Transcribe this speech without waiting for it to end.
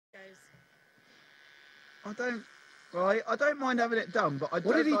I don't. Right, I don't mind having it done, but I don't.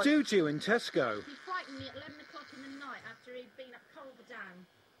 What did he do to you in Tesco? He frightened me at 11 o'clock in the night after he'd been at Culver Down.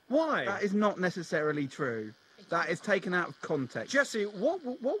 Why? That is not necessarily true. That is taken out of context. Jesse, what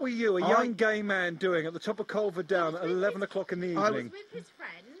were you, a young gay man, doing at the top of Culver Down at 11 o'clock in the evening? He was with his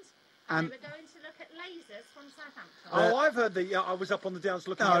friend, and they were going to look at lasers from Southampton. Oh, I've heard that. I was up on the downs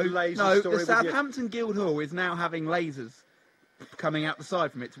looking at the laser story. No, the Southampton Guildhall is now having lasers coming out the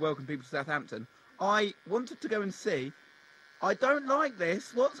side from it to welcome people to Southampton. I wanted to go and see. I don't like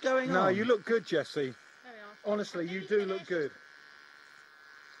this. What's going on? No, you look good, Jessie. There we are. Honestly, you do look good.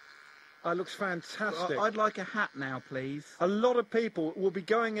 It looks fantastic. I'd like a hat now, please. A lot of people will be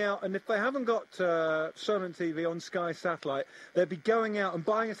going out, and if they haven't got Solent TV on Sky Satellite, they'll be going out and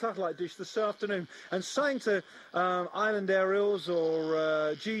buying a satellite dish this afternoon and saying to Island Aerials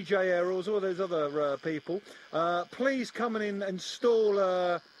or GJ Aerials, all those other people, please come and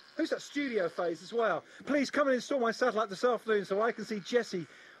install... who's that studio phase as well? Please come and install my satellite this afternoon so I can see Jessie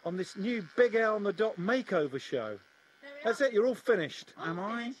on this new Big L on the Dot makeover show. That's it, you're all finished. Am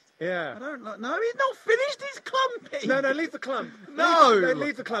I? Yeah. I don't like... No, he's not finished, he's clumpy. No, leave the clump. No.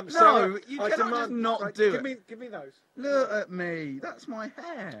 Leave the clump. No, So, you cannot just not do it. Give me those. Look at me. That's my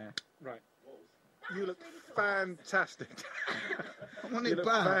hair. Right. You look fantastic. I want You it look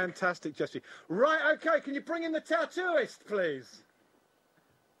back. fantastic, Jessie. Right, okay, can you bring in the tattooist, please?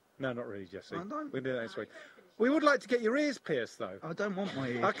 No, not really, Jessie. We'll do that next week. We would like to get your ears pierced, though. I don't want my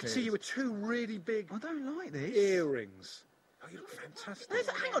ears I can see you with two really big I don't like this. earrings. Oh, you look fantastic.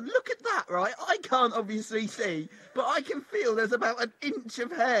 Hang on, look at that, right? I can't obviously see, but I can feel there's about an inch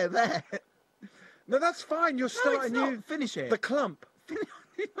of hair there. No, that's fine. You're starting new. Finish it. The clump. I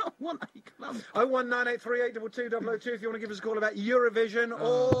do not want a clump. 01983822202 if you want to give us a call about Eurovision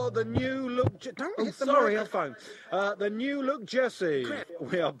or the new look. Don't hit the microphone. The new look Jessie.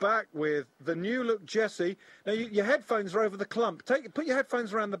 We are back with the new look Jessie. Now your headphones are over the clump. Put your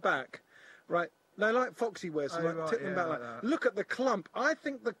headphones around the back. Right. No, like Foxy wears. Tip them back like that. Look at the clump. I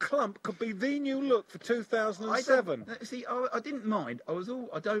think the clump could be the new look for 2007. See, I didn't mind. I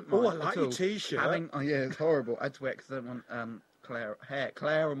don't mind. Oh, I like your T-shirt. Oh yeah, it's horrible. I had to wear it because I don't want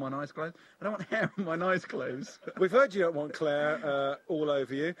Claire on my nice clothes. I don't want hair on my nice clothes. We've heard you don't want Claire all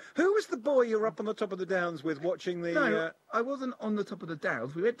over you. Who was the boy you were up on the top of the downs with watching the... No, I wasn't on the top of the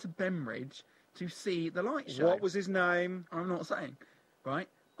downs. We went to Bembridge to see the light show. What was his name? I'm not saying, right?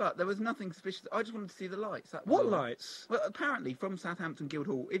 But there was nothing suspicious. I just wanted to see the lights. What lights? Well, apparently from Southampton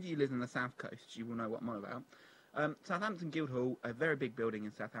Guildhall, if you live in the south coast, you will know what I'm on about. Southampton Guildhall, a very big building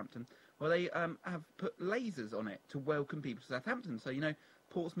in Southampton, well, they have put lasers on it to welcome people to Southampton. So, you know,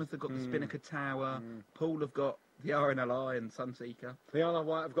 Portsmouth have got the Spinnaker Tower, Poole have got the RNLI and Sunseeker. The Isle of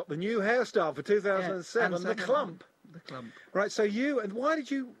Wight have got the new hairstyle for 2007, the clump. The clump. Right, so and why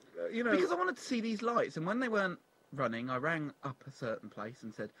did you, Because I wanted to see these lights, and when they weren't running, I rang up a certain place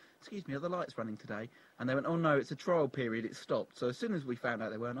and said, excuse me, are the lights running today? And they went, oh no, it's a trial period, it stopped. So as soon as we found out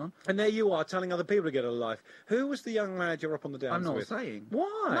they weren't on... And there you are, telling other people to get a life. Who was the young lad you're up on the downs with? I'm not saying.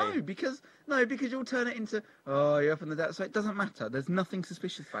 Why? No, because you'll turn it into, oh, you're up on the downs. So it doesn't matter. There's nothing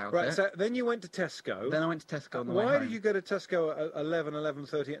suspicious about it. Right, so then you went to Tesco. Then I went to Tesco on the way Why home. did you go to Tesco at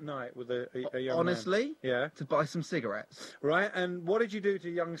 11:30 at night with a young Honestly? man? Yeah. To buy some cigarettes. Right, and what did you do to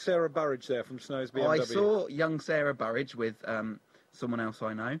young Sarah Burridge there from Snow's BMW? I saw young Sarah Burridge with someone else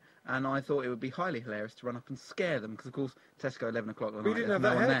I know, and I thought it would be highly hilarious to run up and scare them, because of course Tesco 11 o'clock at night. You didn't have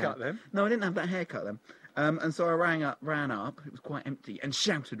that haircut then? No, I didn't have that haircut then. And so I ran up, it was quite empty, and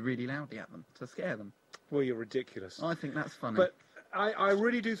shouted really loudly at them to scare them. Well, you're ridiculous. I think that's funny. But I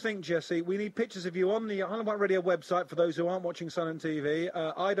really do think, Jessie, we need pictures of you on the Isle of Wight Radio website for those who aren't watching Solent TV,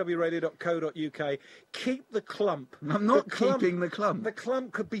 iwradio.co.uk. Keep the clump. I'm not keeping the clump. The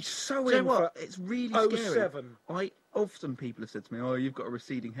clump could be so Do you in know what? for It's really 07. scary. Often people have said to me, oh, you've got a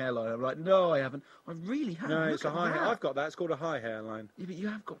receding hairline. I'm like, no, I haven't. I really haven't. No, Look it's a at high that. hair. I've got that. It's called a high hairline. Yeah, but you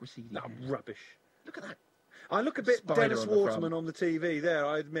have got receding hair. Rubbish. Look at that. I look a bit Spider Dennis on the Waterman front. on the TV there,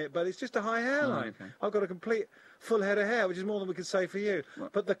 I admit, but it's just a high hairline. Oh, okay. I've got a complete full head of hair, which is more than we could say for you.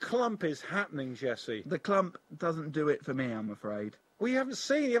 But the clump is happening, Jessie. The clump doesn't do it for me, I'm afraid. We haven't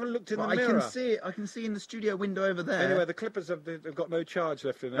seen. You haven't looked in the I mirror. can see it. I can see in the studio window over there. Anyway, the Clippers have got no charge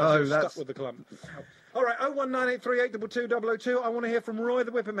left in there. Oh, so they're that's stuck with the clump. All right, 01983822200. I want to hear from Roy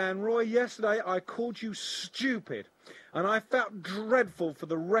the Whipperman. Roy, yesterday I called you stupid, and I felt dreadful for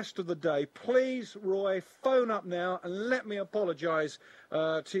the rest of the day. Please, Roy, phone up now and let me apologise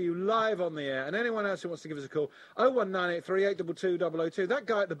to you live on the air. And anyone else who wants to give us a call, 01983822200. That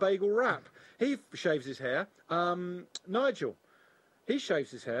guy at the Bagel Wrap, he shaves his hair. Nigel. He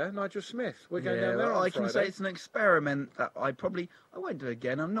shaves his hair, Nigel Smith. We're going Yeah, down there well, on I can say Friday. it's an experiment that I won't do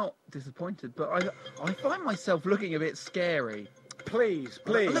again. I'm not disappointed, but I find myself looking a bit scary. Please, I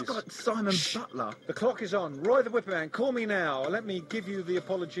please. look like Simon Butler. The clock is on. Roy the Whipperman, call me now. Let me give you the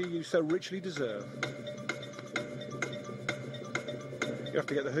apology you so richly deserve. You have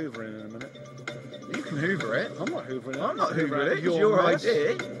to get the Hoover in a minute. You can hoover it. I'm not hoovering it. I'm not hoovering it. It's Your your mess.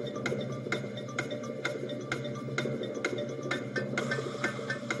 idea.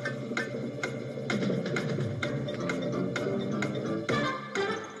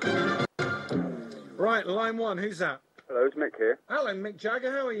 Right, line one. Who's that? Hello, it's Mick here. Hello, Mick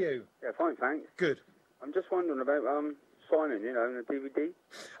Jagger. How are you? Yeah, fine, thanks. Good. I'm just wondering about signing, the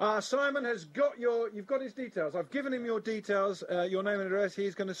DVD. Simon has got you've got his details. I've given him your details, your name and address.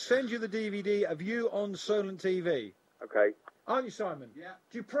 He's going to send you the DVD of you on Solent TV. Okay. Aren't you, Simon? Yeah.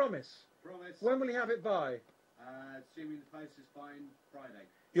 Do you promise? Promise. When will he have it by? Assuming the post is fine, Friday.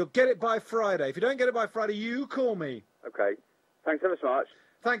 You'll get it by Friday. If you don't get it by Friday, you call me. Okay. Thanks ever so much.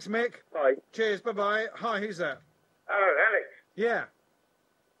 Thanks, Mick. Bye. Cheers. Bye-bye. Hi, who's that? Hello, Alex. Yeah.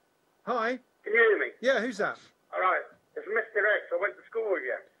 Hi. Can you hear me? Yeah, who's that? All right. It's Mr. X. I went to school with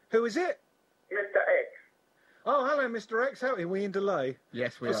you. Who is it? Mr. X. Oh, hello, Mr. X. How are we in delay?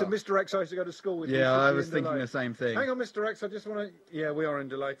 Yes, we I are. said, Mr. X, I used to go to school with you. Yeah, Should I be was in thinking delay? the same thing. Hang on, Mr. X. I just want to... Yeah, we are in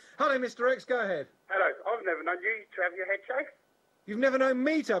delay. Hello, Mr. X. Go ahead. Hello. I've never known you to have your head shaved. You've never known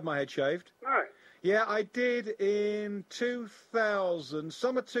me to have my head shaved? No. Yeah, I did in 2000.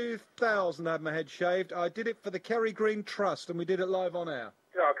 Summer 2000, I had my head shaved. I did it for the Kerry Green Trust, and we did it live on air.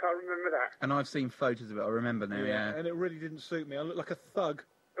 No, I can't remember that. And I've seen photos of it. I remember now. Yeah. And it really didn't suit me. I looked like a thug.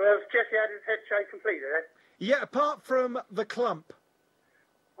 Well, Jessie had his head shaved completely then? Yeah, apart from the clump.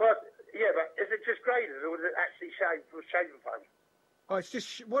 Well, yeah, but is it just graded or was it actually shaved with shaving foam? Oh, it's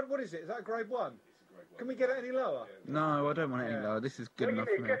just... What is it? Is that a grade 1? Can we get it any lower? No, I don't want it any lower. This is good What enough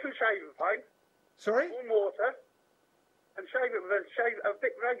you for do, me. get some shaving foam, Sorry? warm water, and shave it with a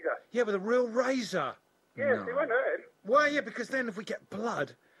thick razor. Yeah, with a real razor. Yes, No. it won't hurt. Well, yeah, because then if we get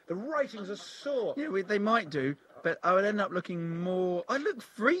blood, the ratings are sore. Yeah, they might do, but I would end up looking more... I look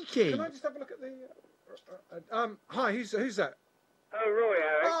freaky. Can I just have a look at the... hi, who's that? Oh, Roy,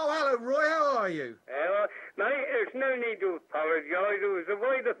 Alex. Oh, hello, Roy. How are you? Well, mate, there's no need to apologise. It was the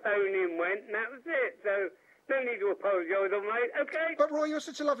way the phone-in went, and that was it. So, no need to apologise, mate, okay? But, Roy, you're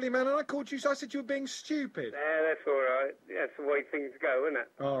such a lovely man, and I called you, so I said you were being stupid. Yeah, that's all right. That's the way things go, isn't it?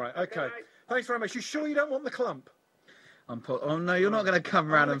 All right, okay. mate. Thanks very much. You sure you don't want the clump? Oh, no, you're not going to come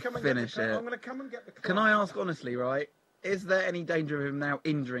round I'm and gonna come finish get the, it. I'm going to come and get the clump. Can I ask honestly, right? Is there any danger of him now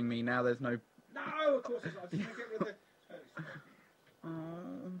injuring me now there's no... No, of course not. I just want to get rid of the...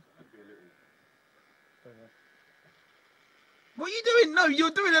 What are you doing? No,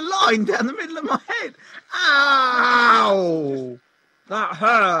 you're doing a line down the middle of my head. Ow! That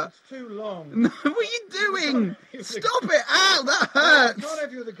hurt. It's too long. No, what are you doing? Stop it! Ow, that I hurts! can't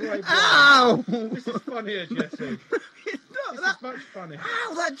have you with a grade 1. Ow! This is funnier, Jessie. It's not This that. is much funnier.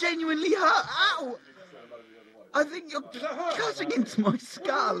 Ow, that genuinely hurt. Ow! I think you're Does that hurt? cutting into my What am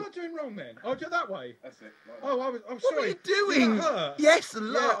skull. I doing wrong then? Oh, do it that way. That's it. Right. Oh, I'm What sorry. are you Did doing? that hurt? Yes, Yeah,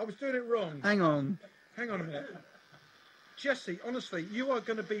 look. I was doing it wrong. Hang on. Hang on a minute. Jessie, honestly, you are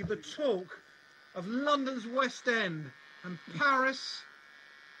going to be the talk of London's West End and Paris.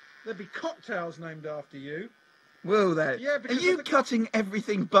 There'll be cocktails named after you. Will there? Yeah, Are because you of the- cutting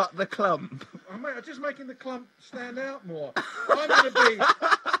everything but the clump? I'm just making the clump stand out more. I'm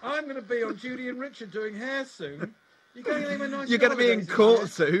going to be on Judy and Richard doing hair soon. You're going to leave a nice You're going to be in holidays, court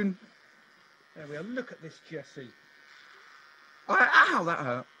isn't it? soon. There we are. Look at this, Jessie. Ow, that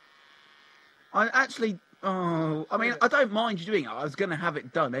hurt. I actually... Oh, I mean, I don't mind you doing it. I was going to have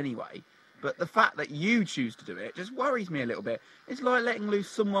it done anyway. But the fact that you choose to do it just worries me a little bit. It's like letting loose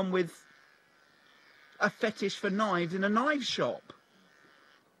someone with a fetish for knives in a knife shop.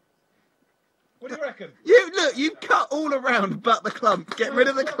 What do you reckon? You cut all around but the clump. Get rid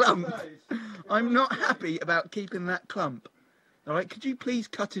of the clump. Days. I'm not happy about keeping that clump. All right, could you please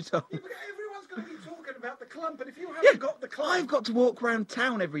cut it off? Yeah, but everyone's going to be talking about the clump, and if you haven't got the clump... I've got to walk around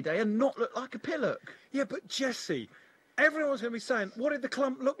town every day and not look like a pillock. Yeah, but Jessie, everyone's going to be saying, what did the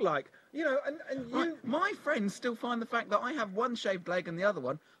clump look like? You know, and you... My friends still find the fact that I have one shaved leg and the other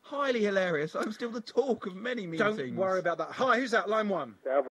one highly hilarious. I'm still the talk of many meetings. Don't worry about that. Hi, who's that? Line 1.